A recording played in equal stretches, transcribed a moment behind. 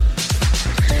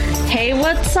Hey,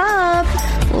 what's up?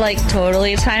 Like,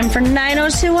 totally time for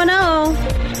 90210.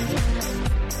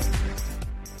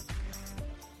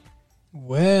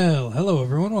 Well, hello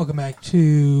everyone. Welcome back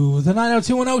to the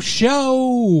 90210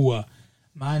 show.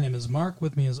 My name is Mark.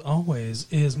 With me as always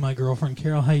is my girlfriend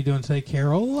Carol. How you doing today,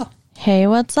 Carol? Hey,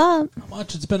 what's up? How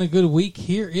much? It's been a good week.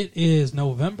 Here it is,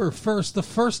 November 1st, the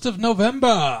 1st of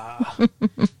November,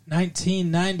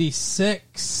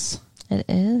 1996. It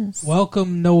is.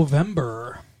 Welcome,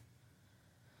 November.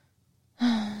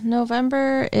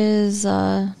 November is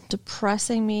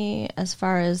depressing me as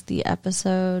far as the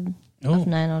episode of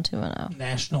 90210.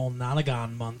 National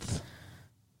Nonagon Month.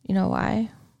 You know why?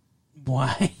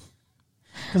 Why?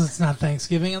 Because it's not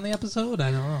Thanksgiving on the episode? I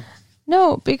don't know.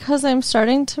 No, because I'm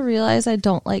starting to realize I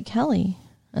don't like Kelly,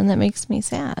 and that makes me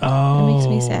sad. Oh. It makes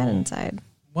me sad inside.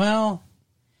 Well,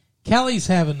 Kelly's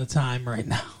having the time right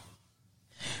now.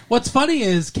 What's funny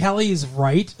is Kelly's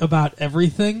right about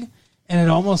everything, and it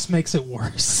almost makes it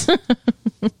worse.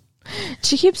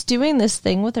 She keeps doing this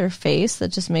thing with her face that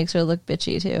just makes her look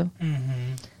bitchy, too.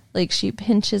 Mm-hmm. Like, she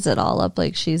pinches it all up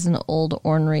like she's an old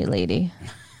ornery lady.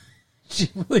 She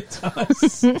really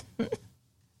does.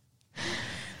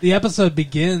 The episode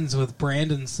begins with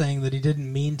Brandon saying that he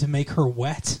didn't mean to make her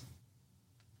wet.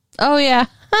 Oh, yeah.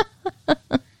 I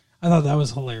thought that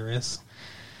was hilarious.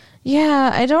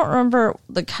 Yeah, I don't remember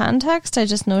the context. I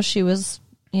just know she was,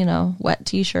 wet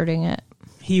t-shirting it.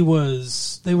 They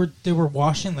were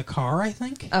washing the car, I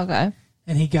think. Okay.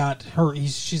 And he got her,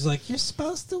 she's like, you're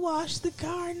supposed to wash the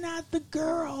car, not the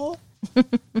girl.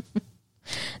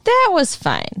 That was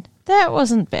fine. That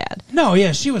wasn't bad. No,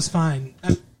 yeah, she was fine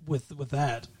with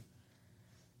that.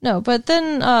 No, but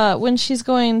then when she's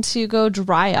going to go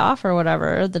dry off or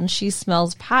whatever, then she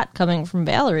smells pot coming from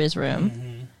Valerie's room.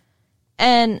 Mm-hmm.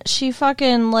 And she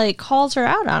fucking, calls her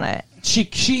out on it.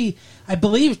 She, I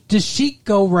believe, does she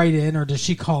go right in or does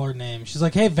she call her name? She's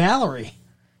like, hey, Valerie.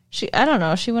 I don't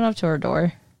know. She went up to her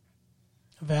door.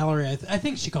 Valerie, I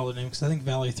think she called her name because I think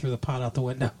Valerie threw the pot out the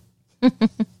window.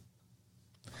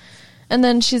 And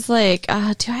then she's like,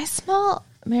 do I smell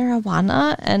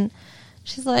marijuana? And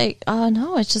she's like,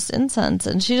 no, it's just incense.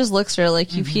 And she just looks at her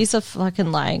like, you piece of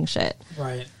fucking lying shit.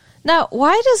 Right. Now,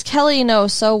 why does Kelly know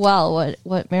so well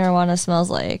what marijuana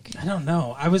smells like? I don't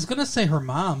know. I was going to say her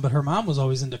mom, but her mom was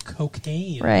always into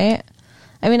cocaine. Right.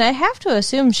 I mean, I have to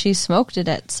assume she smoked it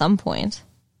at some point.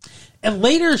 And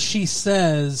later she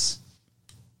says,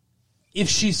 if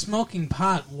she's smoking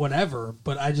pot, whatever,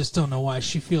 but I just don't know why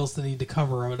she feels the need to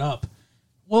cover it up.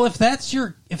 Well, if that's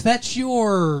your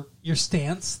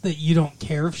stance that you don't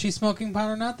care if she's smoking pot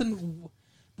or not, then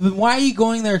why are you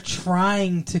going there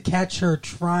trying to catch her,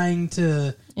 trying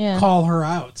to call her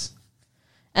out?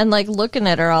 And, looking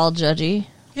at her all judgy.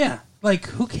 Yeah,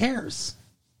 who cares?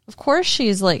 Of course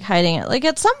she's, hiding it.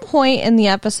 At some point in the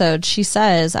episode, she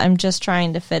says, I'm just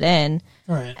trying to fit in.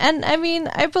 Right. And, I mean,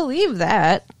 I believe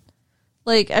that.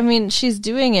 She's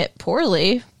doing it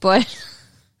poorly, but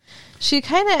she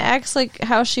kind of acts like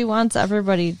how she wants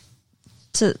everybody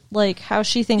to, how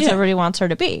she thinks everybody wants her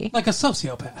to be. Like a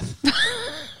sociopath.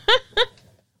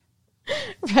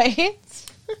 Right?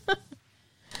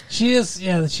 She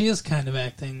is kind of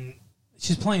acting.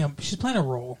 She's playing a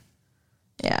role.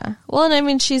 Yeah. Well,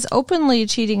 and she's openly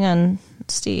cheating on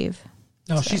Steve.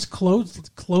 No, so. She's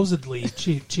closedly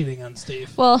cheating on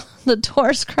Steve. Well, the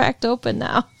door's cracked open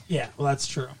now. Yeah, well, that's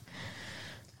true.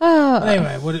 Oh.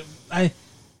 Anyway,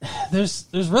 there's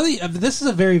really, this is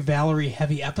a very Valerie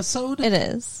heavy episode. It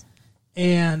is.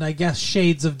 And I guess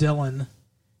shades of Dylan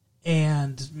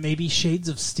and maybe shades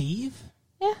of Steve.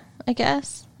 Yeah, I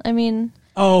guess.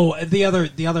 Oh, the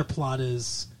other plot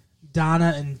is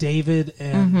Donna and David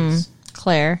and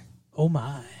Claire. Oh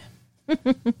my.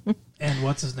 And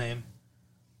what's his name?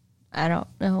 I don't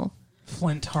know.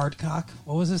 Flint Hardcock.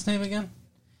 What was his name again?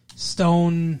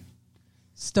 Stony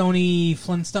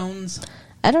Flintstones.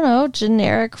 I don't know.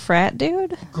 Generic frat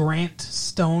dude. Grant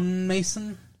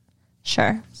Stonemason.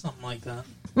 Sure. Something like that.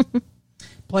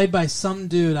 Played by some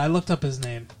dude. I looked up his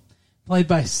name. Played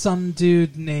by some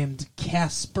dude named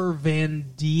Casper Van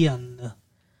Dien.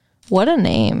 What a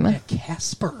name. Yeah,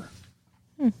 Casper.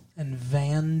 And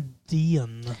Van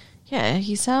Dien. Yeah,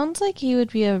 he sounds like he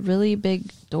would be a really big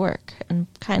dork and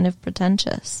kind of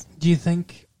pretentious. Do you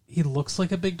think he looks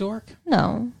like a big dork?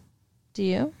 No. Do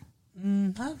you? I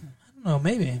don't know.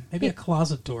 Maybe a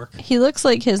closet dork. He looks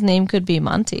like his name could be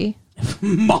Monty.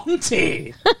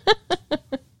 Monty!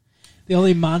 The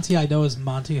only Monty I know is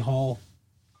Monty Hall.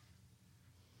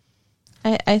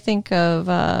 I think of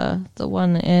the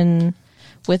one in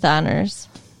With Honors.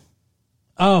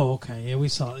 Oh, okay. Yeah, we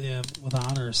saw it. Yeah, With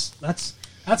Honors. That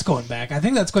That's going back. I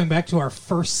think that's going back to our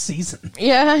first season.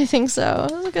 Yeah, I think so.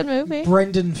 It was a good movie.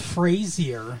 Brendan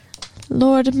Fraser.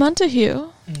 Lord Montague.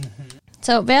 Mm-hmm.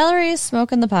 So Valerie's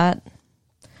smoking the pot.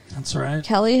 That's right.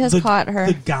 Kelly has caught her.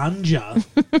 The ganja.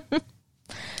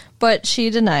 But she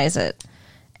denies it.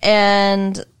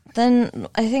 And then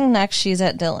I think next she's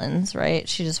at Dylan's, right?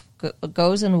 She just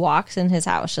goes and walks in his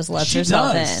house, just lets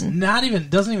herself in.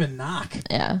 Doesn't even knock.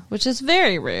 Yeah, which is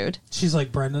very rude. She's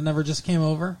like, Brenda never just came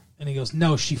over? And he goes,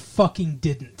 no, she fucking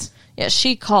didn't. Yeah,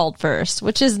 she called first,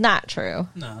 which is not true.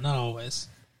 No, not always.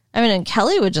 I mean, and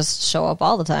Kelly would just show up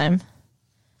all the time.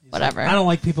 Whatever. I don't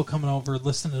like people coming over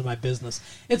listening to my business.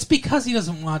 It's because he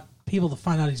doesn't want people to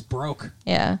find out he's broke.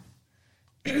 Yeah.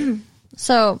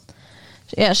 So,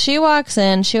 yeah, she walks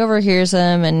in, she overhears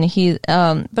him, and he,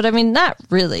 but I mean, not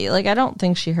really. Like, I don't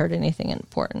think she heard anything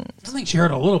important. I think she heard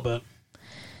a little bit.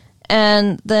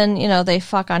 And then, they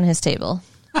fuck on his table.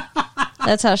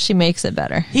 That's how she makes it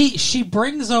better. She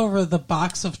brings over the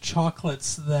box of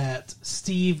chocolates that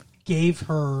Steve gave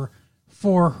her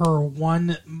for her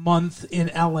 1 month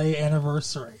in LA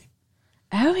anniversary.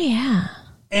 Oh, yeah.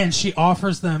 And she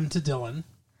offers them to Dylan.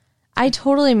 I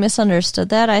totally misunderstood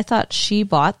that. I thought she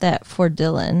bought that for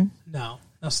Dylan. No,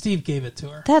 Steve gave it to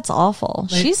her. That's awful.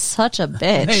 She's such a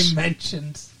bitch. They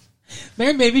mentioned.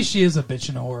 Maybe she is a bitch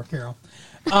and a whore, Carol.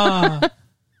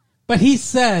 But he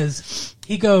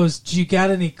goes, do you got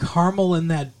any caramel in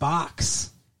that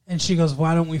box? And she goes,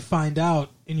 why don't we find out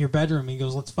in your bedroom? He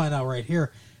goes, let's find out right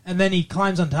here. And then he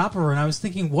climbs on top of her, and I was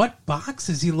thinking, what box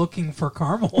is he looking for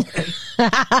caramel in?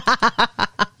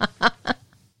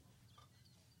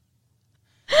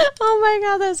 Oh my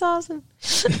God, that's awesome.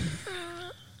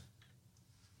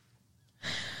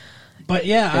 But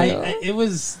yeah,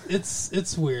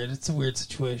 it's weird. It's a weird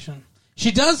situation.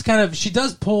 She does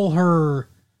pull her,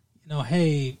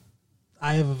 hey,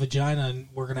 I have a vagina and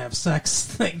we're going to have sex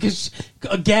thing.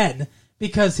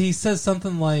 Because he says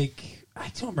something like,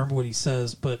 I don't remember what he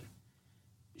says, but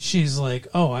she's like,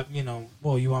 oh,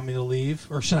 well, you want me to leave?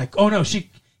 Or should I? Oh, no,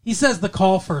 he says the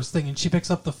call first thing, and she picks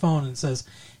up the phone and says,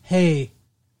 hey,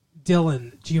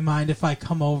 Dylan, do you mind if I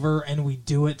come over and we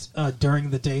do it during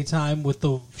the daytime with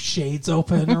the shades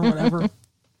open or whatever?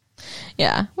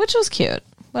 Yeah, which was cute.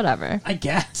 Whatever. I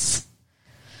guess.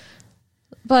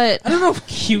 But I don't know if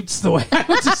cute's the way I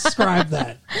would describe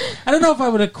that. I don't know if I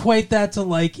would equate that to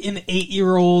like an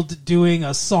 8-year-old doing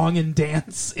a song and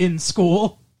dance in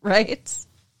school. Right?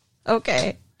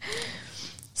 Okay.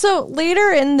 So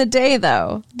later in the day,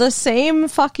 though, the same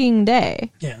fucking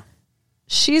day, yeah,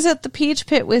 she's at the Peach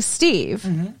Pit with Steve.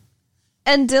 Mm-hmm.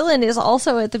 And Dylan is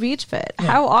also at the Peach Pit. Yeah.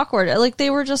 How awkward. Like, they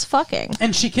were just fucking.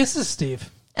 And she kisses Steve.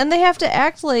 And they have to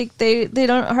act like they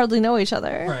don't hardly know each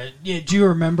other. Right. Yeah. Do you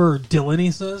remember Dylan,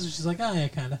 he says? She's like, oh, yeah,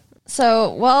 kind of. So,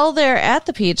 while they're at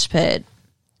the Peach Pit,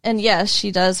 and yes, she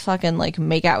does fucking, like,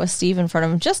 make out with Steve in front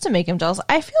of him just to make him jealous.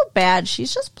 I feel bad.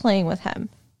 She's just playing with him.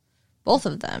 Both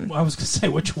of them. Well, I was going to say,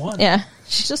 which one? Yeah.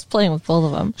 She's just playing with both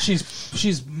of them.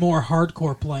 She's more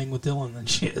hardcore playing with Dylan than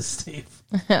she is Steve.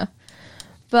 Yeah.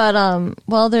 But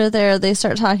while they're there, they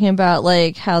start talking about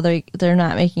like how they're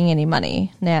not making any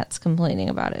money. Nat's complaining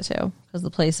about it too because the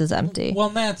place is empty.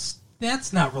 Well, Nat's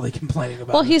not really complaining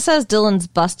about it. Well, he says Dylan's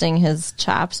busting his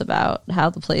chops about how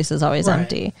the place is always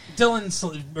empty.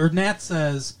 Nat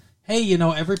says, "Hey,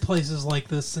 every place is like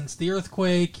this since the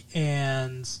earthquake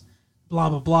and blah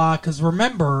blah blah." Because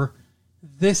remember,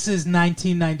 this is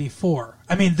 1994.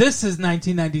 I mean, this is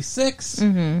 1996,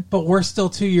 but we're still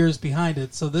 2 years behind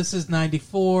it. So this is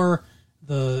 94.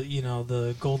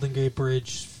 The Golden Gate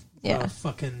Bridge,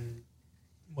 fucking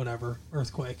whatever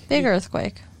earthquake, big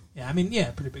earthquake. Yeah, I mean,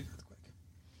 yeah, pretty big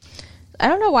earthquake. I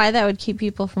don't know why that would keep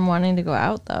people from wanting to go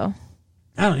out, though.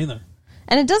 I don't either.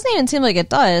 And it doesn't even seem like it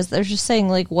does. They're just saying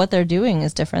like what they're doing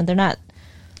is different. They're not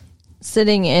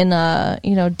sitting in a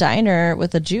diner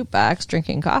with a jukebox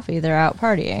drinking coffee. They're out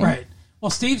partying. Right. Well,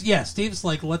 Steve's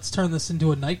like, let's turn this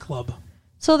into a nightclub.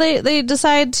 So they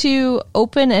decide to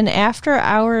open an after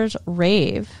hours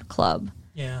rave club.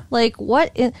 Yeah. Like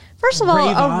what? First of all,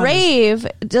 a rave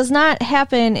does not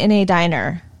happen in a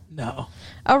diner. No.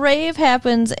 A rave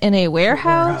happens in a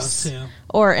warehouse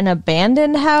or an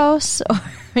abandoned house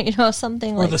or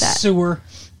something like that. Or the sewer.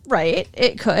 Right.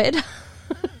 It could.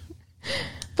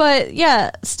 But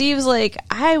yeah, Steve's like,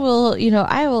 I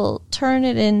will turn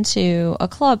it into a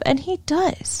club, and he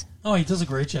does. Oh, he does a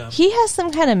great job. He has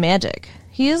some kind of magic.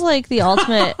 He is like the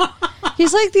ultimate.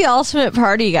 He's like the ultimate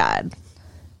party god.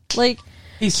 Like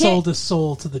he sold his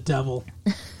soul to the devil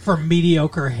for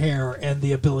mediocre hair and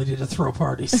the ability to throw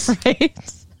parties.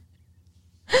 Right.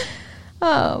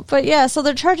 Oh, but yeah, so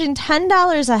they're charging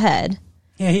 $10 a head.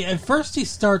 Yeah, at first he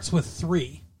starts with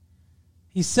 3.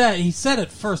 He said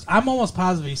at first, I'm almost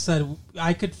positive he said,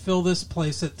 I could fill this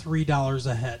place at $3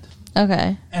 a head.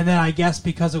 Okay. And then I guess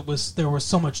because there was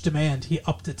so much demand, he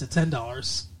upped it to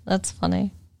 $10. That's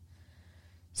funny.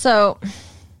 So,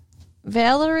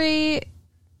 Valerie,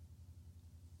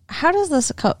 how does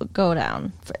this go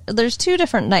down? There's 2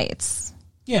 different nights.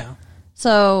 Yeah.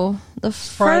 So, the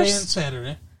Friday first... and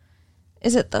Saturday.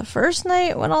 Is it the first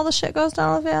night when all the shit goes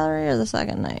down with Valerie, or the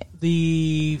second night?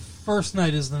 The first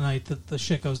night is the night that the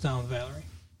shit goes down with Valerie.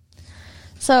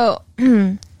 So,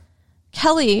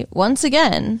 Kelly, once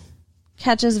again,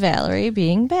 catches Valerie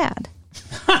being bad.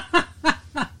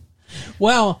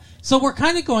 Well, so we're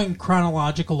kind of going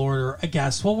chronological order, I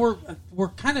guess. Well, we're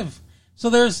kind of...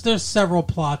 So there's several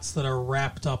plots that are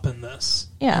wrapped up in this.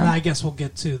 Yeah. And I guess we'll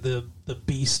get to the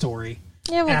B story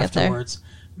Yeah, we'll afterwards.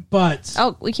 But...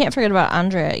 Oh, we can't forget about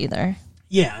Andrea either.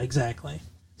 Yeah, exactly.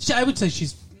 I would say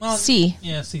she's... Well, C.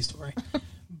 Yeah, C story.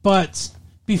 But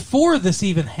before this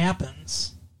even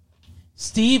happens,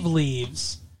 Steve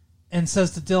leaves and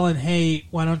says to Dylan, hey,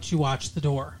 why don't you watch the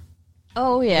door?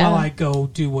 Oh, yeah. While I go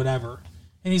do whatever.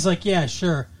 And he's like, yeah,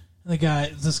 sure. And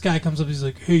this guy comes up, he's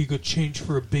like, hey, you got change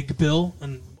for a big bill?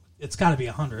 And it's got to be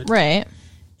 100. Right.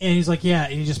 And he's like, yeah.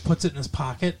 And he just puts it in his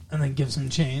pocket and then gives him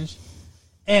change.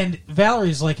 And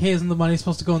Valerie's like, hey, isn't the money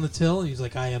supposed to go in the till? And he's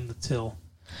like, I am the till.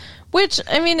 Which,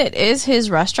 I mean, it is his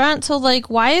restaurant, so, like,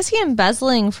 why is he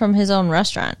embezzling from his own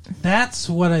restaurant? That's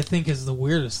what I think is the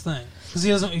weirdest thing. Because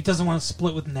he doesn't want to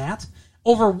split with Nat.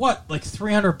 Over what, like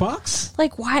 $300?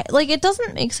 Like, why? Like, it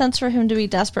doesn't make sense for him to be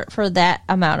desperate for that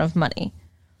amount of money.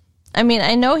 I mean,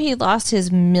 I know he lost his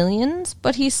millions,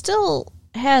 but he still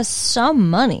has some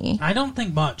money. I don't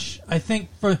think much. I think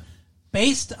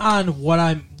based on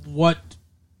the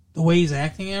way he's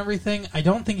acting and everything, I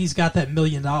don't think he's got that $1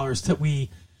 million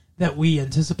that we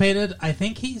anticipated. I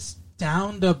think he's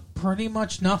down to pretty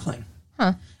much nothing.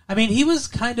 Huh. I mean, he was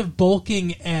kind of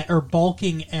balking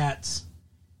at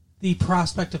the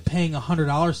prospect of paying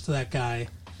 $100 to that guy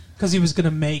because he was going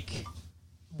to make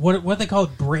what they call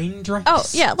brain drinks. Oh,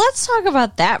 yeah, let's talk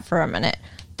about that for a minute.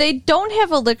 They don't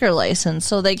have a liquor license,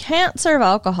 so they can't serve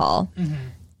alcohol. Mm-hmm.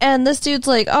 And this dude's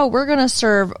like, oh, we're going to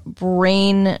serve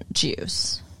brain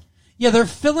juice. Yeah,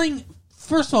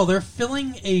 first of all, they're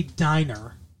filling a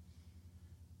diner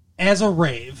as a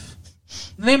rave.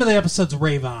 The name of the episode's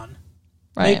Rave On.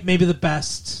 Right. Maybe the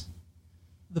best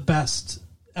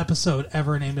episode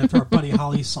ever named after a Buddy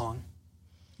Holly song.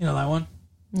 You know that one?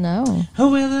 No.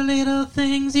 Oh, well, the little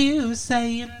things you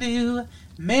say and do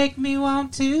make me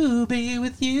want to be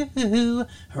with you.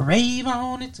 Rave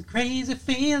on, it's a crazy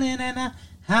feeling, and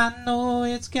I know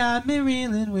it's got me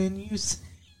reeling when you say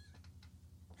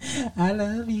I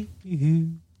love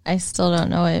you. I still don't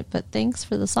know it, but thanks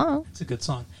for the song. It's a good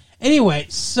song. Anyway,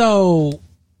 so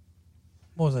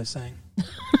what was I saying?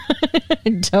 I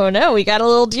don't know. We got a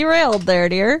little derailed there,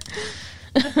 dear.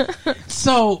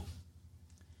 So,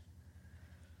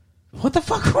 what the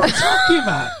fuck were we talking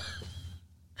about?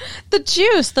 The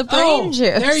juice, the brain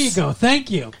juice. There you go.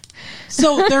 Thank you.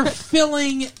 So, they're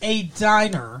filling a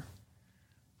diner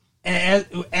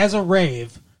as a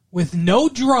rave with no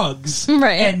drugs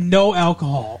and no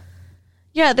alcohol.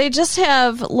 Yeah, they just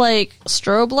have, like,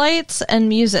 strobe lights and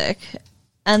music.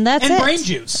 And that's it. And brain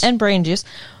juice. And brain juice.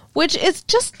 Which is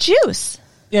just juice.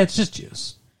 Yeah, it's just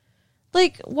juice.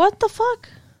 Like, what the fuck?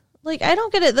 Like, I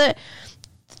don't get it.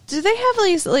 Do they have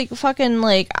these, like, fucking,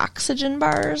 like, oxygen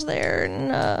bars there in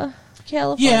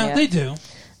California? Yeah, they do.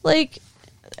 Like,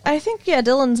 I think,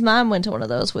 Dylan's mom went to one of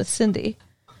those with Cindy.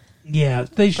 Yeah,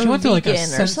 she went to, like, a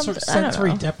sensory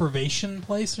know. Deprivation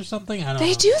place or something. I don't know.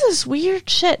 They do this weird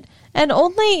shit. And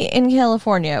only in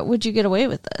California would you get away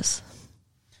with this.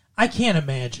 I can't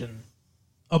imagine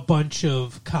a bunch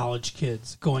of college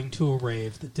kids going to a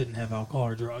rave that didn't have alcohol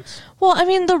or drugs. Well, I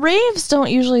mean, the raves don't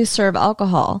usually serve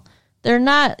alcohol. They're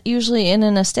not usually in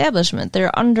an establishment.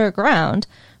 They're underground.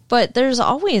 But there's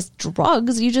always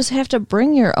drugs. You just have to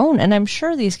bring your own. And I'm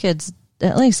sure these kids,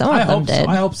 at least some of them did.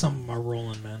 I hope some of them are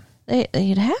rolling, man.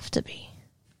 They'd have to be.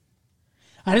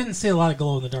 I didn't see a lot of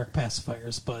glow-in-the-dark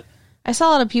pacifiers, but... I saw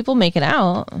a lot of people making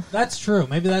out. That's true.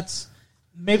 Maybe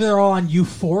they're all on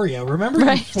Euphoria. Remember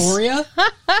Euphoria?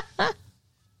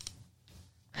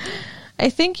 I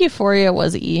think Euphoria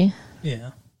was E.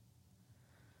 Yeah.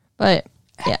 But,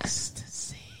 yeah.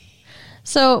 Ecstasy.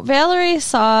 So, Valerie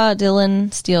saw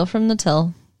Dylan steal from the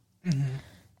till. Mm-hmm.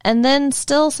 And then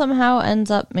still somehow ends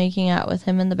up making out with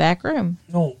him in the back room.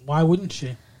 No, why wouldn't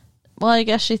she? Well, I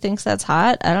guess she thinks that's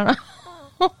hot. I don't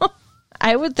know.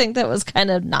 I would think that was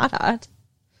kind of not hot.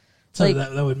 So like,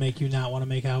 that would make you not want to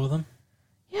make out with him?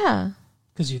 Yeah.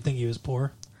 Because you'd think he was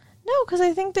poor? No, because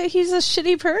I think that he's a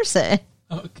shitty person.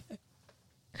 Okay.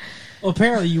 Well,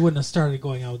 apparently you wouldn't have started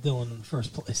going out with Dylan in the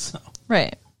first place. So.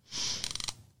 Right.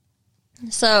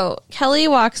 So Kelly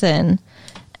walks in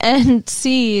and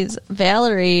sees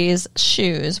Valerie's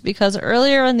shoes because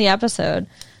earlier in the episode,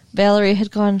 Valerie had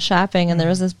gone shopping and there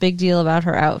was this big deal about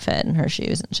her outfit and her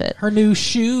shoes and shit. Her new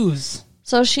shoes.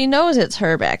 So she knows it's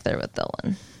her back there with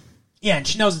Dylan. Yeah, and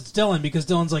she knows it's Dylan because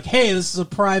Dylan's like, hey, this is a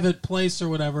private place or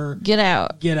whatever. Get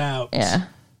out. Get out. Yeah.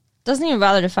 Doesn't even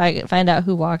bother to find out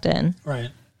who walked in. Right.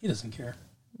 He doesn't care.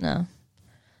 No.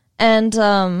 And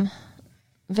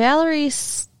Valerie...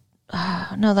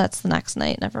 no, that's the next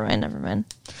night. Never mind.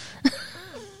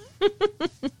 I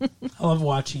love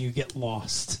watching you get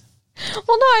lost.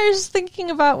 Well, no, I was just thinking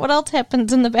about what else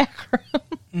happens in the back room.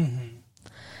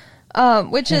 Mm-hmm.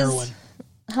 Which Heroin. is...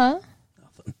 Huh?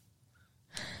 Nothing.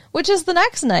 Which is the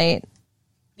next night.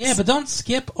 Yeah, but don't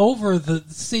skip over the...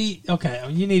 See, okay,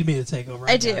 you need me to take over.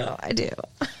 I do.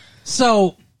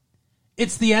 So,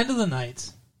 it's the end of the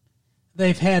night.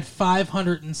 They've had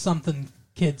 500 and something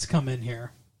kids come in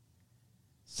here.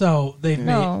 So, they've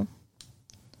made...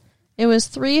 It was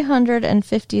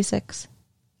 356.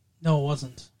 No, it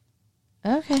wasn't.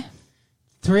 Okay.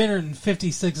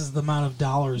 356 is the amount of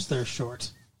dollars they're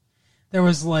short. There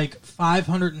was like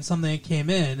 500 and something that came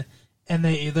in, and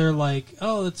they're like,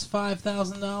 oh, it's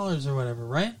 $5,000 or whatever,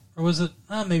 right? Or was it?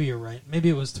 Maybe you're right. Maybe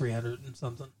it was 300 and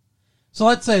something. So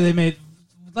let's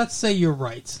say you're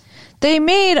right. They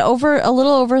made a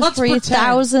little over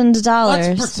 $3,000.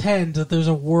 Let's pretend that there's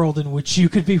a world in which you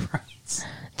could be right.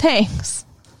 Thanks.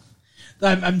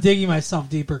 I'm digging myself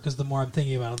deeper because the more I'm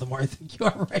thinking about it, the more I think you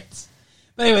are right.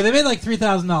 But anyway, they made like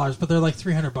 $3,000, but they're like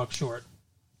 $300 short.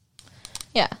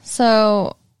 Yeah.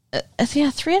 So,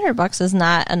 $300 is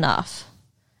not enough.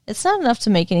 It's not enough to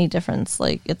make any difference.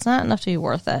 Like, it's not enough to be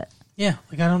worth it. Yeah.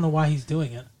 Like, I don't know why he's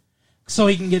doing it. So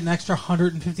he can get an extra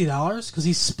 $150 because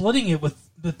he's splitting it with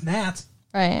Nat.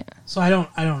 Right. So I don't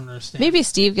understand. Maybe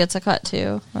Steve gets a cut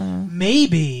too.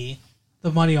 Maybe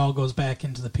the money all goes back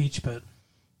into the peach pit.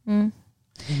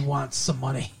 He wants some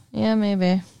money. Yeah,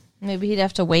 maybe. Maybe he'd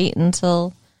have to wait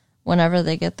until whenever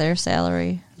they get their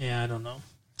salary. Yeah, I don't know.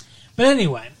 But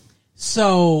anyway,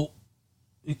 so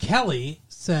Kelly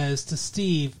says to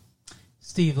Steve,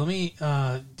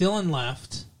 Dylan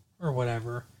left or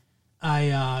whatever.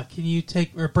 Can you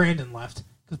take, or Brandon left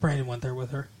because Brandon went there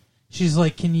with her. She's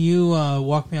like, can you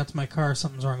walk me out to my car?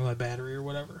 Something's wrong with my battery or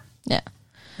whatever. Yeah.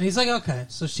 And he's like, okay.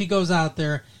 So she goes out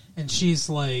there and she's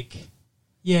like,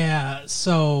 yeah,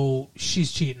 so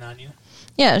she's cheating on you.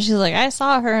 Yeah, she's like, I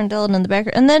saw her and Dylan in the back.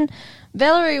 And then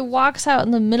Valerie walks out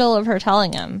in the middle of her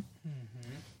telling him.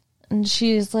 Mm-hmm. And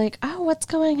she's like, oh, what's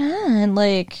going on?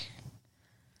 Like,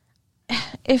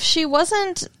 if she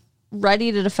wasn't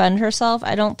ready to defend herself,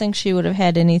 I don't think she would have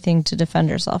had anything to defend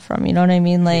herself from. You know what I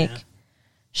mean? Like,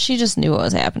 she just knew what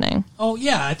was happening. Oh,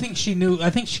 yeah, I think she knew.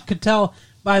 I think she could tell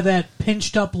by that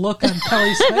pinched up look on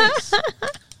Kelly's face.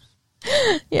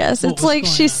 Yes, it's like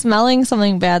she's smelling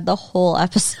something bad the whole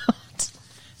episode.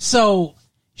 So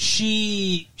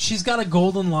she's got a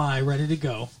golden lie ready to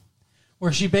go,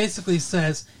 where she basically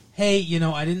says, hey,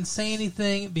 I didn't say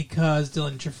anything because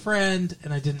Dylan's your friend,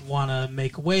 and I didn't want to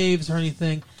make waves or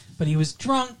anything, but he was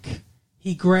drunk.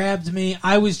 He grabbed me.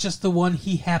 I was just the one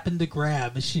he happened to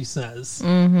grab, she says.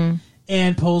 Mm-hmm.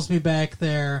 And pulls me back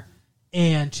there,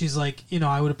 and she's like,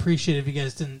 I would appreciate it if you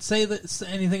guys didn't say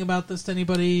anything about this to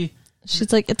anybody.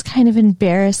 She's like, it's kind of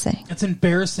embarrassing. It's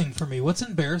embarrassing for me. What's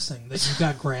embarrassing? That you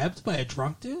got grabbed by a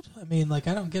drunk dude? I mean, like,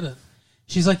 I don't get it.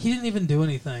 She's like, he didn't even do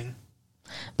anything.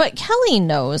 But Kelly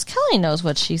knows. Kelly knows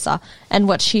what she saw and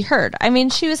what she heard. I mean,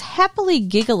 she was happily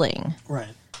giggling. Right.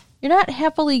 You're not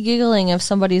happily giggling if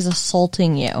somebody's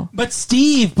assaulting you. But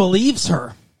Steve believes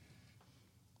her.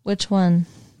 Which one?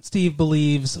 Steve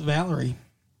believes Valerie.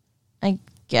 I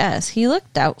guess. He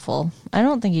looked doubtful. I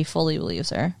don't think he fully believes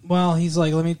her. Well, he's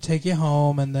like, let me take you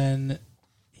home, and then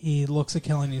he looks at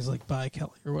Kelly and he's like, bye,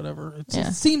 Kelly, or whatever.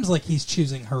 It seems like he's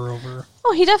choosing her over...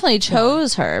 Oh, he definitely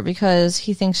chose her because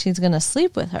he thinks she's going to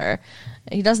sleep with her.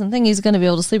 He doesn't think he's going to be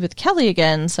able to sleep with Kelly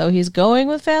again, so he's going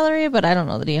with Valerie, but I don't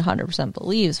know that he 100%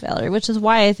 believes Valerie, which is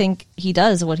why I think he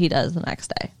does what he does the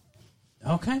next day.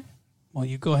 Okay. Well,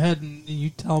 you go ahead and you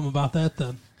tell him about that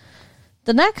then.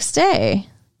 The next day,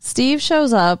 Steve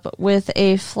shows up with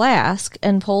a flask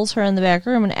and pulls her in the back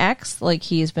room and acts like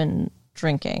he's been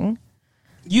drinking.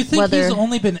 You think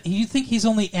You think he's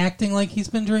only acting like he's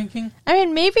been drinking? I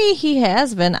mean, maybe he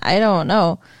has been. I don't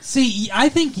know. See, I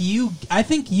think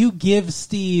you give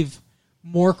Steve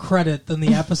more credit than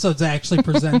the episode's actually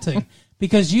presenting,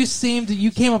 Because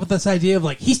you came up with this idea of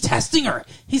like, he's testing her,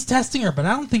 but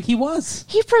I don't think he was.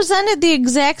 He presented the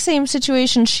exact same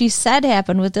situation she said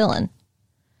happened with Dylan.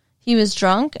 He was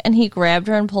drunk, and he grabbed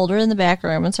her and pulled her in the back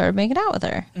room and started making out with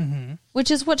her. Mm-hmm. Which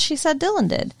is what she said Dylan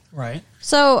did. Right.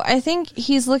 So I think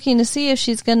he's looking to see if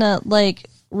she's going to, like,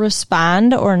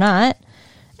 respond or not.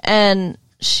 And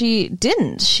she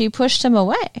didn't. She pushed him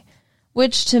away.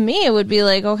 Which, to me, it would be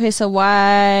like, okay, so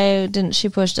why didn't she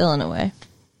push Dylan away?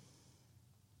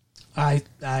 I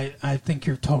think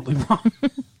you're totally wrong.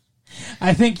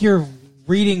 I think you're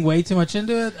reading way too much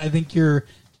into it. I think you're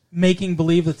making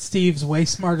believe that Steve's way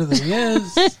smarter than he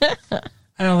is.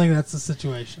 I don't think that's the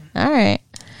situation. All right.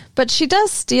 But she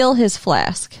does steal his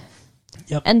flask.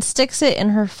 Yep. And sticks it in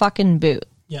her fucking boot.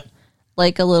 Yep.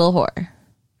 Like a little whore.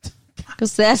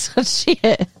 Because that's what she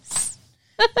is.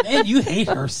 Man, you hate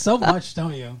her so much,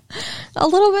 don't you? A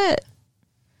little bit.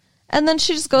 And then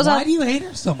she just goes out. Why do you hate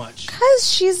her so much?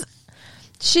 Because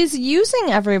she's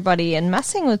using everybody and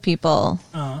messing with people.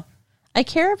 Uh-huh. I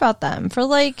care about them. For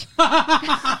like,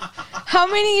 how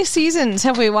many seasons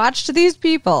have we watched these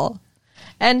people?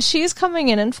 And she's coming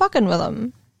in and fucking with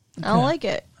them. Okay. I don't like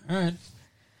it. All right.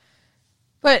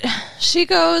 But she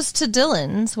goes to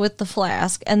Dylan's with the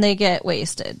flask, and they get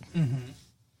wasted. Mm-hmm.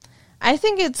 I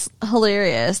think it's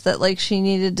hilarious that, like, she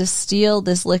needed to steal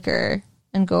this liquor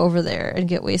and go over there and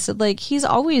get wasted. Like, he's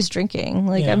always drinking.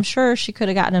 Like, yeah. I'm sure she could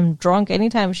have gotten him drunk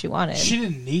anytime she wanted. She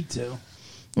didn't need to.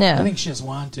 No. I think she just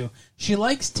wanted to. She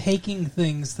likes taking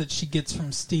things that she gets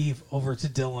from Steve over to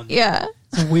Dylan. Yeah.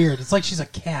 It's weird. It's like she's a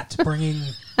cat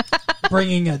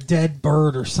bringing a dead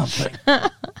bird or something.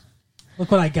 Look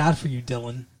what I got for you,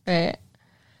 Dylan. Right.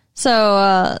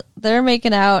 So they're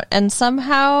making out, and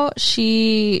somehow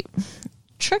she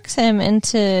tricks him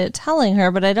into telling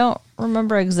her, but I don't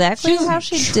remember exactly how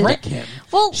she did it. Him.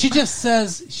 Well, she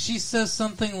says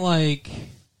something like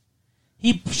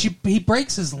he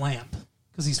breaks his lamp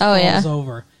because he falls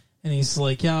over, and he's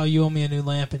like, "Yeah, you owe me a new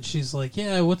lamp," and she's like,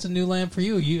 "Yeah, what's a new lamp for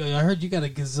you? I heard you got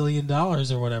 $1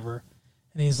 gazillion or whatever,"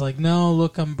 and he's like, "No,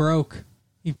 look, I'm broke."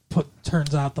 He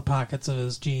turns out the pockets of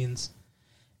his jeans,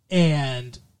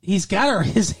 and he's got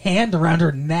his hand around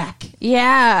her neck.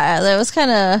 Yeah, that was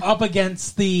kind of up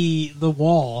against the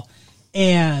wall,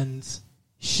 and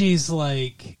she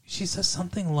says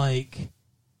something like,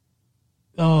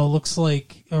 "Oh, looks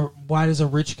like, or why does a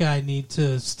rich guy need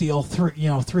to steal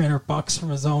 $300 from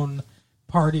his own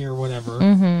party or whatever?"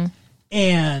 Mm-hmm.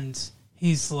 And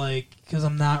he's like, "Because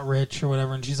I'm not rich or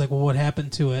whatever." And she's like, "Well, what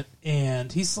happened to it?"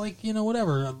 And he's like,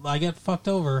 whatever. I got fucked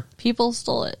over. People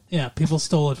stole it. Yeah, people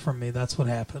stole it from me. That's what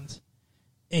happened.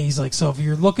 And he's like, "So if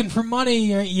you're looking for money,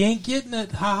 you ain't getting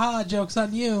it. Ha ha, joke's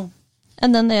on you."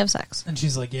 And then they have sex. And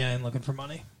she's like, "Yeah, I ain't looking for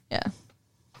money." Yeah.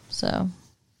 So,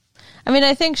 I mean,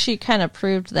 I think she kind of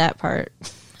proved that part,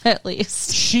 at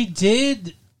least. She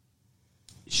did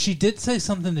say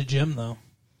something to Jim, though.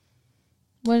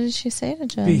 What did she say to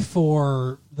Jim?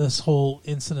 Before this whole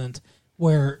incident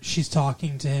where she's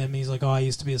talking to him. He's like, "Oh, I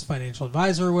used to be his financial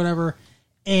advisor or whatever."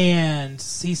 And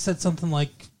he said something like,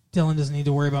 Dylan doesn't need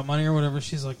to worry about money or whatever.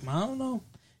 She's like, "I don't know.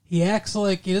 He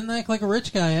doesn't act like a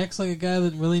rich guy. He acts like a guy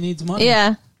that really needs money."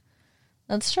 Yeah,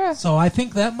 that's true. So I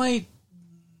think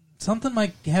something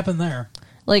might happen there.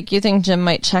 Like, you think Jim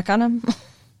might check on him?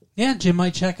 Yeah, Jim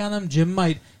might check on him. Jim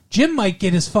might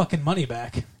get his fucking money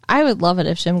back. I would love it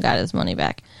if Jim got his money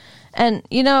back. And,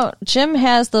 Jim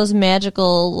has those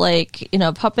magical,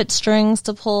 puppet strings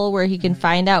to pull where he can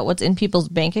find out what's in people's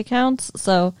bank accounts.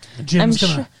 So Jim's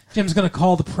gonna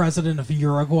call the president of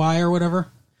Uruguay or whatever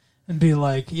and be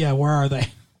like, "Yeah, where are they?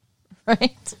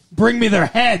 Right? Bring me their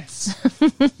heads."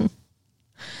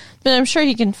 But I'm sure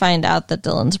he can find out that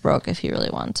Dylan's broke if he really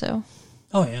wants to.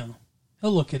 Oh, yeah.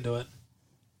 He'll look into it.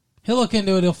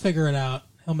 He'll figure it out.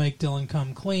 He'll make Dylan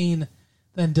come clean.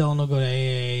 Then Dylan will go to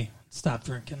AA, stop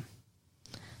drinking.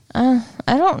 I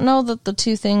don't know that the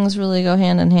two things really go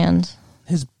hand in hand.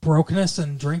 His brokenness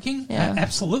and drinking? Yeah.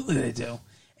 Absolutely they do.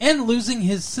 And losing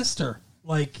his sister.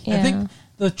 I Yeah. think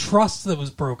the trust that was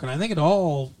broken, I think it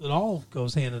all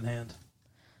goes hand in hand.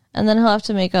 And then he'll have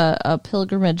to make a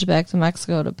pilgrimage back to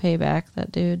Mexico to pay back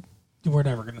that dude. We're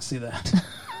never going to see that.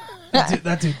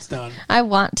 That dude's done. I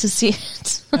want to see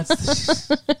it.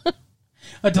 That's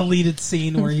a deleted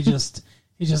scene where he just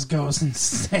goes and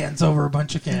stands over a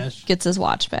bunch of cash. Gets his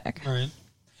watch back. All right.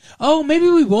 Oh, maybe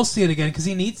we will see it again because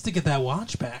he needs to get that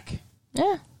watch back.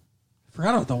 Yeah.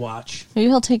 Forgot about the watch. Maybe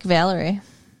he'll take Valerie.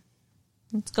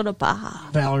 Let's go to Baja.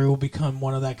 Valerie will become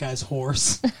one of that guy's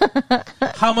horse.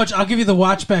 How much? I'll give you the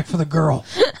watch back for the girl.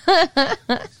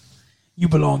 You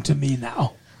belong to me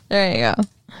now. There you go.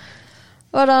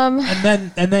 But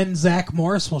and then Zach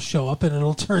Morris will show up, and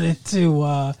it'll turn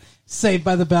into Saved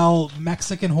by the Bell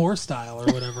Mexican Horror Style or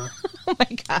whatever. oh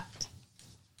my god.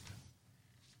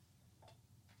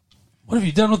 What have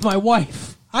you done with my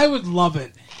wife? I would love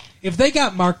it if they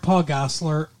got Mark Paul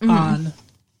Gosselaar on,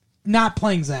 not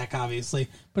playing Zach, obviously,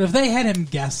 but if they had him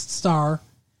guest star,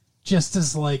 just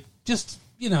as of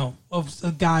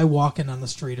a guy walking on the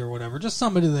street or whatever, just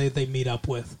somebody they meet up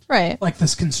with, Right. like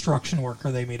this construction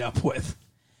worker they meet up with,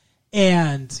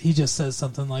 and he just says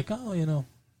something like, "Oh,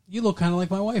 you look kind of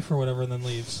like my wife," or whatever, and then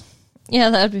leaves. Yeah,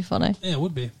 that would be funny. Yeah, it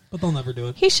would be, but they'll never do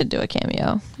it. He should do a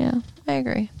cameo. Yeah, I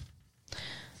agree.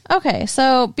 Okay,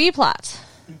 so B plot.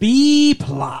 B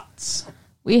plots.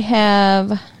 We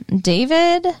have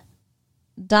David,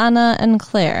 Donna, and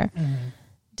Claire.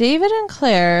 David and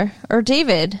Claire, or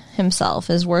David himself,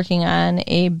 is working on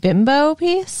a bimbo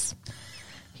piece.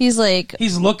 He's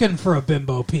looking for a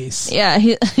bimbo piece. Yeah,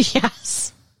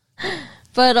 yes.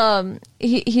 But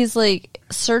he's like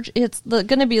it's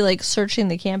going to be like searching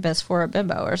the campus for a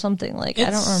bimbo or something like. I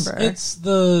don't remember. It's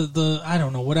the I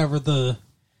don't know, whatever the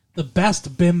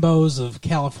best bimbos of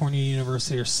California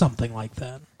University or something like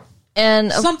that.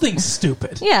 And something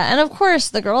stupid. Yeah, and of course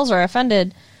the girls are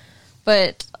offended,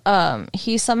 but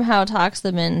he somehow talks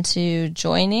them into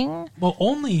joining. Well,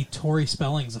 only Tori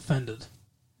Spelling's offended.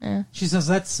 Yeah. She says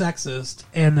that's sexist,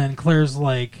 and then Claire's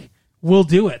like, "We'll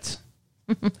do it."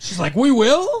 She's like, "We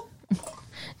will?"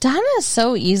 Donna is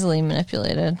so easily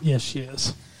manipulated. Yes, she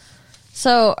is.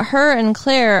 So her and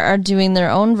Claire are doing their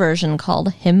own version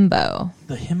called Himbo.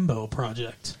 The Himbo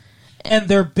Project. And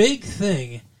their big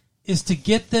thing is to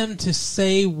get them to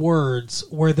say words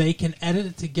where they can edit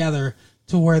it together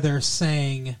to where they're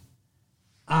saying,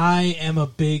 "I am a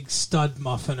big stud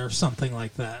muffin," or something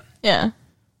like that. Yeah.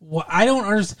 Well, I don't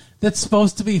understand. That's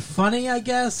supposed to be funny, I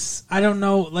guess. I don't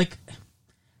know. Like,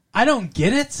 I don't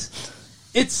get it.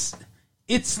 It's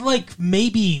like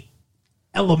maybe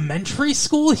elementary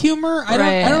school humor. I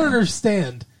don't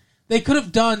understand. They could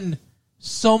have done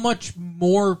so much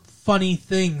more funny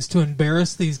things to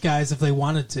embarrass these guys if they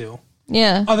wanted to.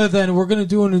 Yeah. Other than, we're going to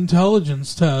do an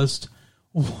intelligence test.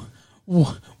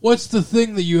 What's the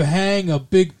thing that you hang a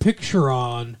big picture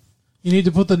on? You need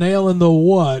to put the nail in the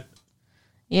what?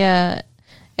 Yeah.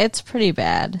 It's pretty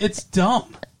bad. It's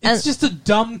dumb. It's just a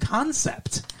dumb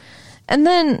concept. And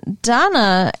then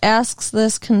Donna asks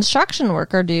this construction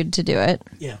worker dude to do it.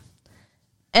 Yeah.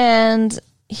 And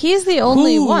he's the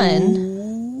only one.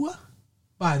 Who,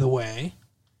 by the way,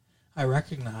 I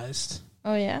recognized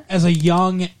Oh, yeah? as a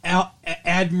young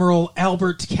Admiral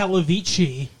Albert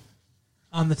Calavici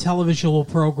on the television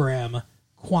program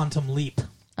Quantum Leap.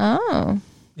 Oh.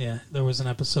 Yeah, there was an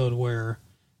episode where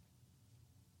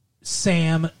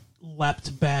Sam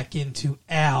leapt back into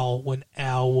Al when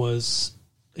Al was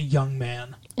a young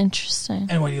man. Interesting.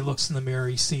 And when he looks in the mirror,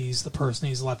 he sees the person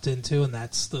he's leapt into, and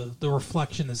that's the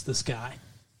reflection is this guy.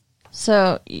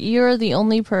 So you're the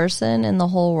only person in the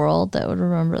whole world that would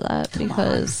remember that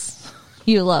because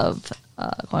you love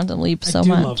Quantum Leap so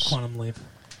much. I do love Quantum Leap.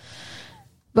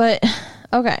 But,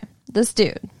 okay, this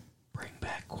dude. Bring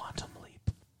back Quantum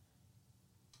Leap.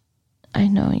 I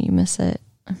know you miss it.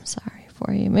 I'm sorry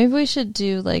for you. Maybe we should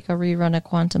do like a rerun of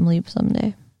Quantum Leap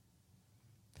someday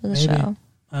for the show.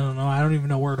 I don't know. I don't even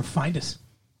know where to find it.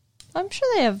 I'm sure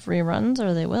they have reruns,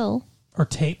 or they will. Or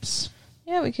tapes.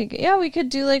 Yeah, we could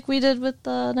do like we did with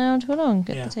Now Tuno and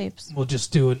get the tapes. We'll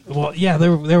just do it. Well, yeah,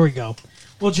 there we go.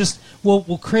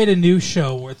 We'll create a new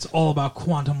show where it's all about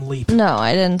Quantum Leap. No,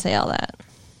 I didn't say all that.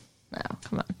 No,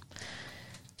 come on.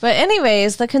 But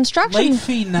anyways, the construction... Late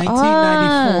fee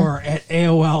 1994 at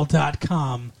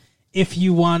AOL.com if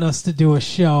you want us to do a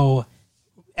show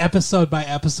episode by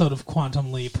episode of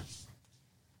Quantum Leap.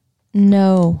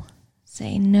 No.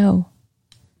 Say no.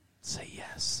 Say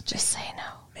yes. Just say no.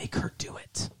 Make her do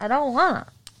it. I don't want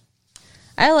to.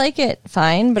 I like it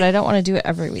fine, but I don't want to do it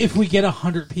every week. If we get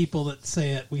 100 people that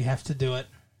say it, we have to do it.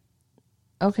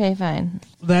 Okay, fine.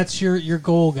 That's your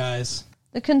goal, guys.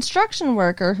 The construction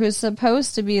worker who's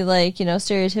supposed to be like,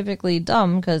 stereotypically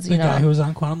dumb because, The guy who was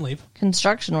on Quantum Leap.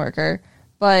 Construction worker,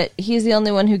 but he's the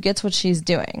only one who gets what she's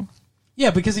doing. Yeah,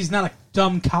 because he's not a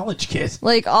dumb college kid.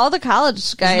 Like, all the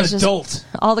college guys... He's an adult.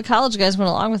 All the college guys went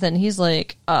along with it, and he's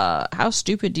like, how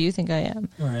stupid do you think I am?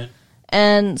 Right.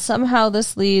 And somehow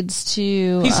this leads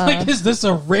to... He's like, is this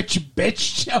a rich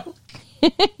bitch joke?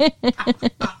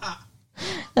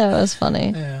 That was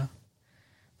funny. Yeah.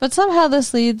 But somehow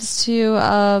this leads to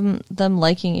them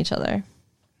liking each other.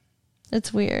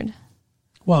 It's weird.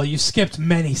 Well, you skipped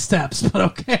many steps, but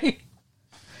okay.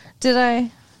 Did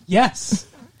I? Yes.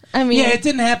 I mean, yeah, it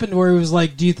didn't happen where he was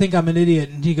like, "Do you think I'm an idiot?"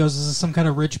 And he goes, "This is some kind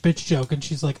of rich bitch joke," and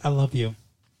she's like, "I love you."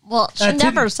 well, she That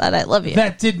never didn't- said I love you.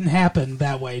 That didn't happen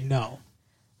that way. No,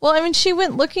 Well, I mean, she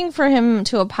went looking for him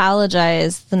to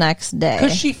apologize the next day.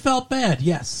 because she felt bad.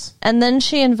 Yes, And then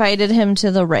she invited him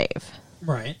to the rave.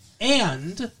 right.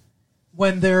 And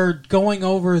when they're going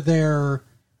over their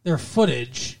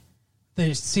footage,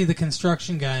 they see the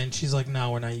construction guy, and she's like,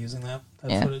 "No, we're not using that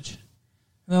Yeah. footage."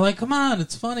 And they're like, "Come on,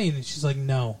 it's funny." And she's like,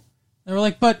 "No." They were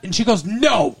like, "But," and she goes,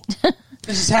 "No,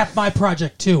 this is half my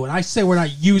project too." And I say we're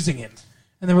not using him.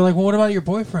 And they were like, "Well, what about your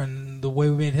boyfriend? The way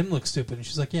we made him look stupid?" And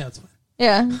she's like, "Yeah, it's fine."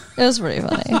 Yeah, it was pretty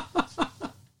funny.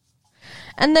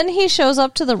 And then he shows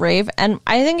up to the rave, and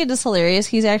I think it is hilarious.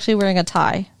 He's actually wearing a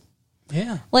tie.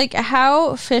 Yeah, Like,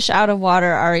 how fish out of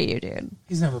water are you, dude?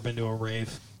 he's never been to a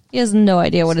rave. He has no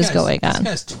idea what is This going This on.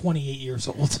 guy's 28 years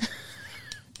old.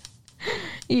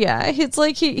 Yeah, it's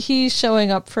like he's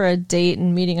showing up for a date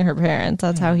and meeting her parents.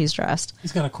 That's how he's dressed.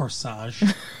 He's got a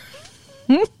corsage.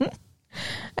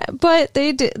 But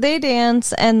they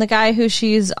dance, and the guy who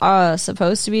she's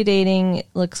supposed to be dating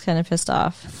looks kind of pissed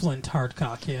off. Flint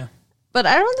Hardcock, yeah. But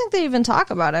I don't think they even talk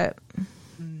about it.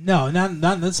 No, not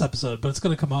in this episode, but it's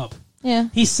going to come up. Yeah.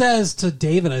 He says to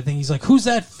David, I think, he's like, "Who's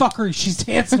that fucker she's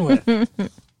dancing with?" It's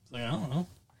like, I don't know.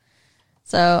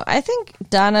 So I think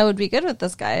Donna would be good with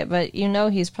this guy, but you know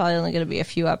he's probably only going to be a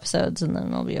few episodes and then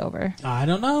it'll be over. I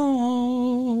don't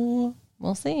know.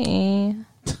 We'll see.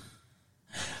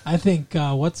 I think,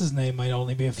 what's his name might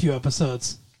only be a few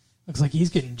episodes. Looks like he's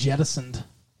getting jettisoned.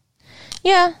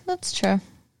 Yeah, that's true.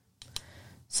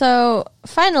 So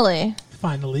finally,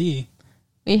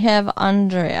 we have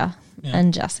Andrea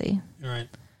and Jesse. You're right.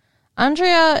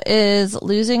 Andrea is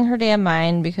losing her damn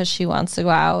mind because she wants to go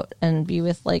out and be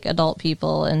with like adult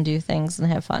people and do things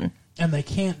and have fun. And they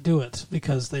can't do it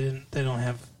because they don't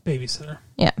have babysitter.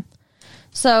 Yeah.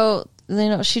 So, you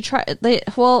know, she tried. By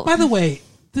the way,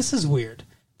 this is weird.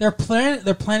 They're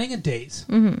planning a date.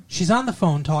 Mm-hmm. She's on the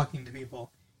phone talking to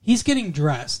people. He's getting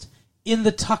dressed in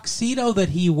the tuxedo that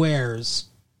he wears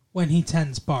when he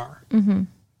tends bar. Mm-hmm.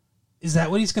 Is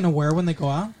that what he's going to wear when they go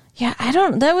out? Yeah,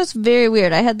 that was very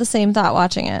weird. I had the same thought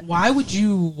watching it. Why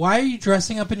are you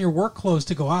dressing up in your work clothes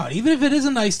to go out? Even if it is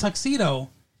a nice tuxedo,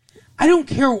 I don't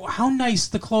care how nice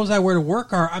the clothes I wear to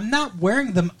work are. I'm not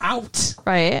wearing them out.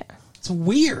 Right. It's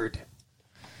weird.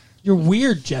 You're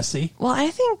weird, Jesse. Well,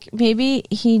 I think maybe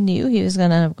he knew he was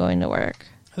going to end up going to work.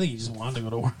 I think he just wanted to go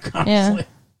to work, honestly.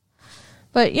 Yeah.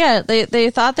 But yeah, they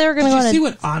thought they were going to go Did you see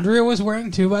what Andrea was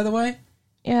wearing, too, by the way?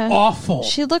 Yeah. Awful.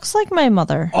 She looks like my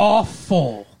mother.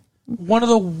 Awful. One of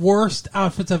the worst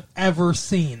outfits I've ever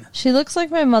seen. She looks like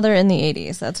my mother in the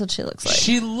 80s. That's what she looks like.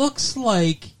 She looks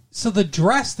like... So the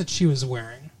dress that she was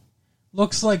wearing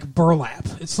looks like burlap.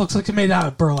 It looks like it's made out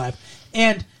of burlap.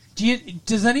 And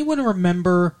does anyone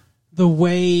remember the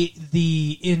way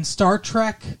in Star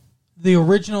Trek, the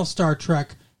original Star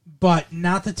Trek, but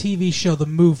not the TV show, the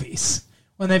movies,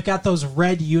 when they've got those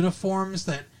red uniforms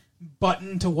that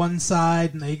button to one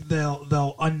side and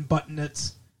they'll unbutton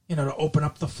it, to open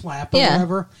up the flap or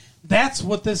whatever. That's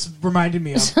what this reminded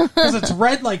me of. Because it's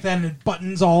red like that and it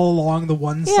buttons all along the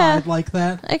one side like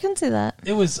that. I can see that.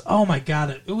 It was, oh my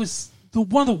God, it was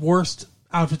one of the worst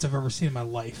outfits I've ever seen in my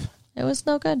life. It was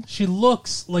no good. She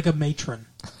looks like a matron.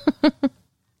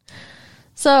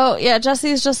 So, yeah,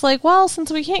 Jesse's just like, well,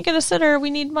 since we can't get a sitter, we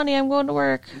need money. I'm going to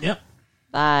work. Yep.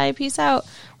 Bye. Peace out.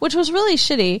 Which was really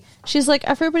shitty. She's like,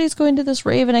 everybody's going to this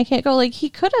rave and I can't go. Like, he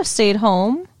could have stayed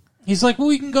home. He's like,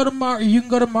 well, you can go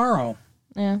tomorrow.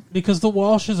 Yeah. Because the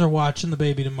Walshes are watching the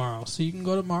baby tomorrow, so you can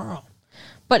go tomorrow.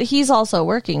 But he's also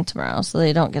working tomorrow, so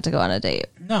they don't get to go on a date.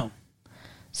 No.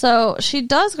 So she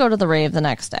does go to the rave the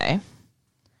next day.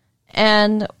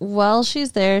 And while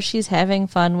she's there, she's having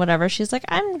fun, whatever. She's like,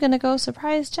 I'm going to go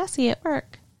surprise Jesse at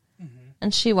work. Mm-hmm.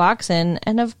 And she walks in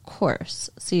and, of course,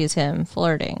 sees him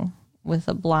flirting with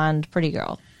a blonde, pretty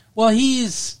girl. Well,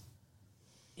 he's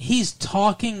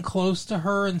talking close to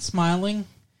her and smiling.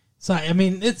 So, I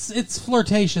mean, it's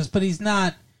flirtatious, but he's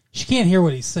not... She can't hear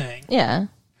what he's saying. Yeah.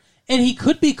 And he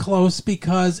could be close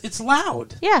because it's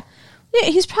loud. Yeah. Yeah,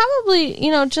 he's probably,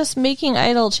 just making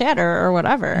idle chatter or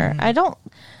whatever. Mm-hmm.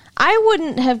 I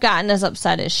wouldn't have gotten as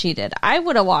upset as she did. I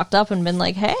would have walked up and been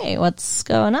like, hey, what's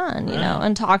going on,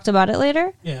 and talked about it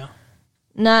later. Yeah.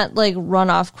 Not like run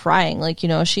off crying. Like,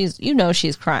 she's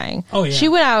crying. Oh, yeah. She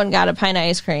went out and got a pint of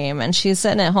ice cream and she's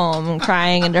sitting at home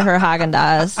crying into her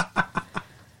Haagen-Dazs.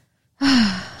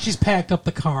 She's packed up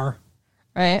the car.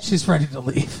 Right? She's ready to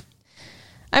leave.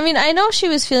 I mean, I know she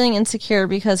was feeling insecure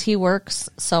because he works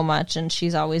so much and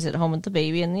she's always at home with the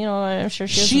baby. And, I'm sure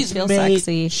she doesn't feel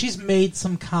sexy. She's made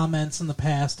some comments in the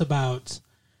past about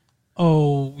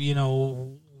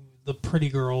oh, the pretty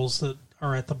girls that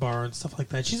are at the bar and stuff like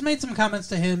that. She's made some comments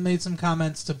to him, made some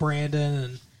comments to Brandon,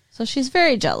 and so she's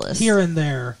very jealous here and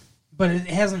there, but it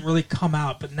hasn't really come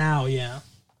out. But now, yeah.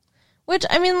 Which,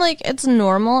 I mean, like, it's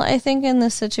normal, I think, in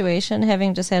this situation,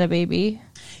 having just had a baby.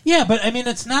 Yeah, but, I mean,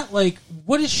 it's not like,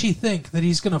 what does she think? That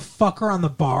he's going to fuck her on the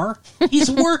bar?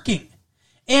 He's working.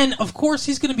 And, of course,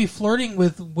 he's going to be flirting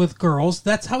with girls.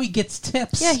 That's how he gets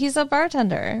tips. Yeah, he's a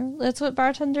bartender. That's what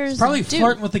bartenders Probably do.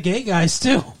 flirting with the gay guys,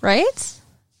 too. Right?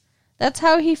 That's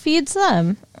how he feeds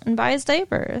them and buys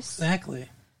diapers. Exactly.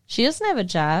 She doesn't have a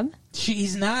job.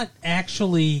 He's not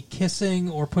actually kissing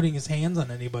or putting his hands on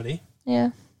anybody. Yeah.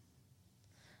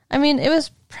 I mean, it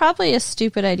was probably a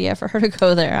stupid idea for her to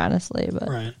go there, honestly. But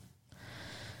Right.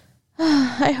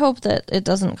 I hope that it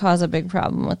doesn't cause a big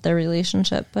problem with their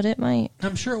relationship, but it might.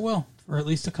 I'm sure it will, for at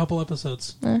least a couple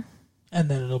episodes. And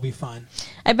then it'll be fine.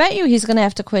 I bet you he's going to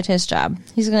have to quit his job.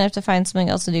 He's going to have to find something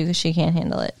else to do because she can't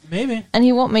handle it. Maybe. And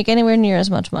he won't make anywhere near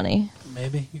as much money.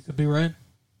 Maybe. You could be right.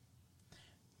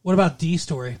 What about D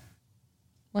Story?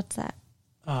 What's that?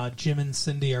 Jim and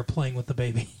Cindy are playing with the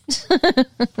baby.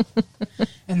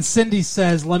 And Cindy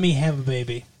says, let me have a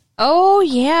baby. Oh,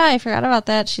 yeah, I forgot about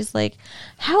that. She's like,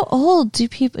 how old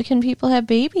can people have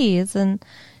babies? And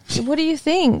what do you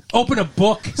think? Open a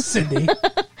book, Cindy.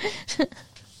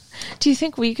 Do you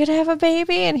think we could have a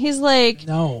baby? And he's like,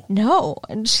 No. No.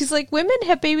 And she's like, women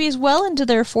have babies well into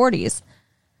their 40s.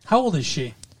 How old is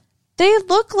she? They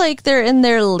look like they're in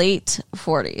their late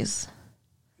 40s.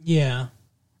 Yeah.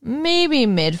 Maybe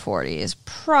mid 40s.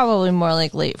 Probably more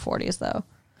like late 40s, though.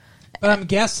 But I'm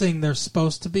guessing they're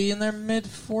supposed to be in their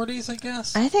mid-40s, I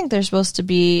guess. I think they're supposed to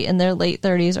be in their late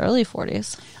 30s, early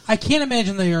 40s. I can't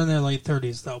imagine they are in their late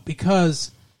 30s, though, because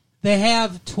they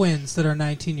have twins that are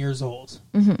 19 years old.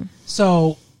 Mm-hmm.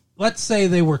 So let's say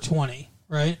they were 20,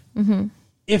 right? Mm-hmm.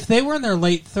 If they were in their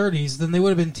late 30s, then they would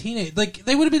have been teenage. Like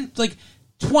they would have been like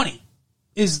 20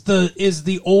 is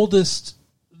the oldest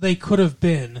they could have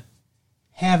been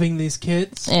having these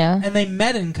kids. Yeah. And they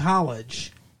met in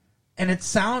college. And it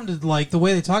sounded like, the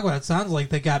way they talk about it, sounds like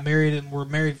they got married and were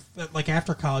married like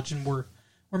after college and were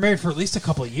married for at least a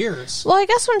couple of years. Well, I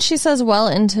guess when she says well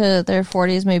into their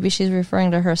 40s, maybe she's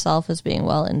referring to herself as being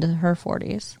well into her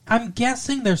 40s. I'm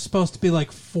guessing they're supposed to be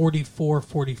like 44,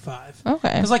 45.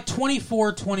 Okay. It's like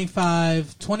 24,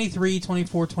 25, 23,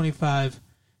 24, 25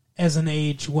 as an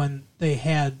age when they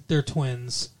had their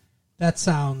twins. That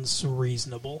sounds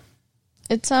reasonable.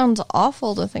 It sounds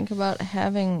awful to think about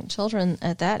having children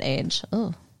at that age.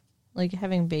 Oh, like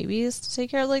having babies to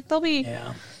take care of. Like they'll be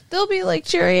like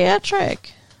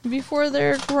geriatric before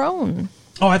they're grown.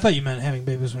 Oh, I thought you meant having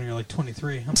babies when you're like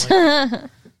 23. I'm like,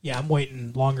 yeah, I'm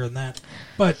waiting longer than that.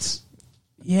 But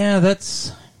yeah,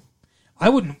 I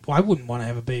wouldn't want to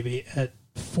have a baby at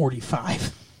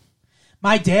 45.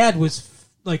 My dad was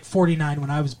like 49 when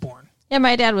I was born. Yeah,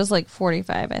 my dad was like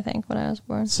 45, I think, when I was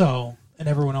born. So. And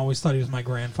everyone always thought he was my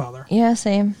grandfather. Yeah,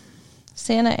 same.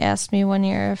 Santa asked me one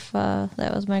year if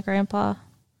that was my grandpa.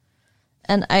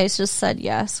 And I just said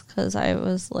yes, because I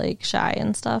was like shy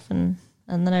and stuff. And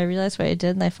then I realized what I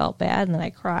did, and I felt bad. And then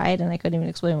I cried, and I couldn't even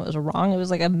explain what was wrong. It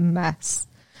was like a mess.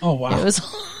 Oh, wow. It was...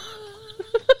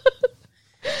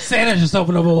 Santa just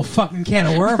opened up a little fucking can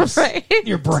of worms right? in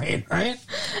your brain, right?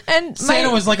 And Santa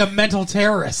was like a mental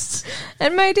terrorist.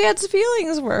 And my dad's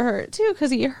feelings were hurt, too, because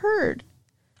he heard.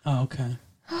 Oh, okay.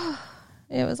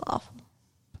 It was awful.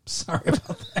 I'm sorry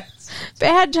about that.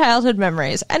 Bad childhood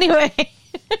memories. Anyway.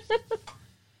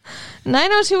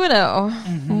 90210.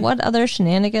 Mm-hmm. What other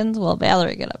shenanigans will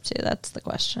Valerie get up to? That's the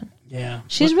question. Yeah.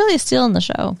 She's really stealing the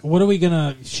show. What are we going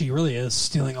to... She really is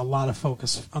stealing a lot of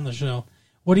focus on the show.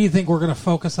 What do you think we're going to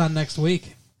focus on next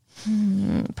week?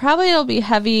 Probably it'll be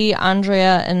heavy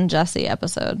Andrea and Jesse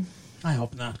episode. I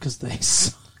hope not, because they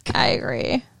suck. I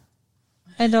agree.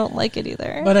 I don't like it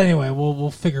either. But anyway,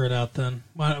 we'll figure it out then.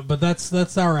 But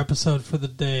that's our episode for the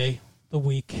day, the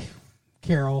week.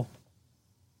 Carol,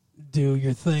 do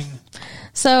your thing.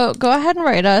 So go ahead and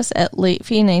write us at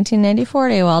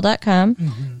latefee1994@AOL.com.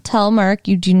 Mm-hmm. Tell Mark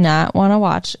you do not want to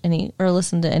watch any or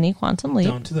listen to any Quantum Leap.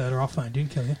 Don't do that, or I'll find you and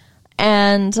kill you.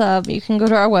 And you can go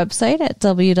to our website at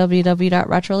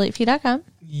www.retrolatefee.com.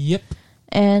 Yep.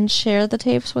 And share the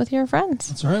tapes with your friends.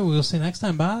 That's all right. We'll see you next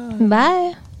time. Bye.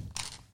 Bye.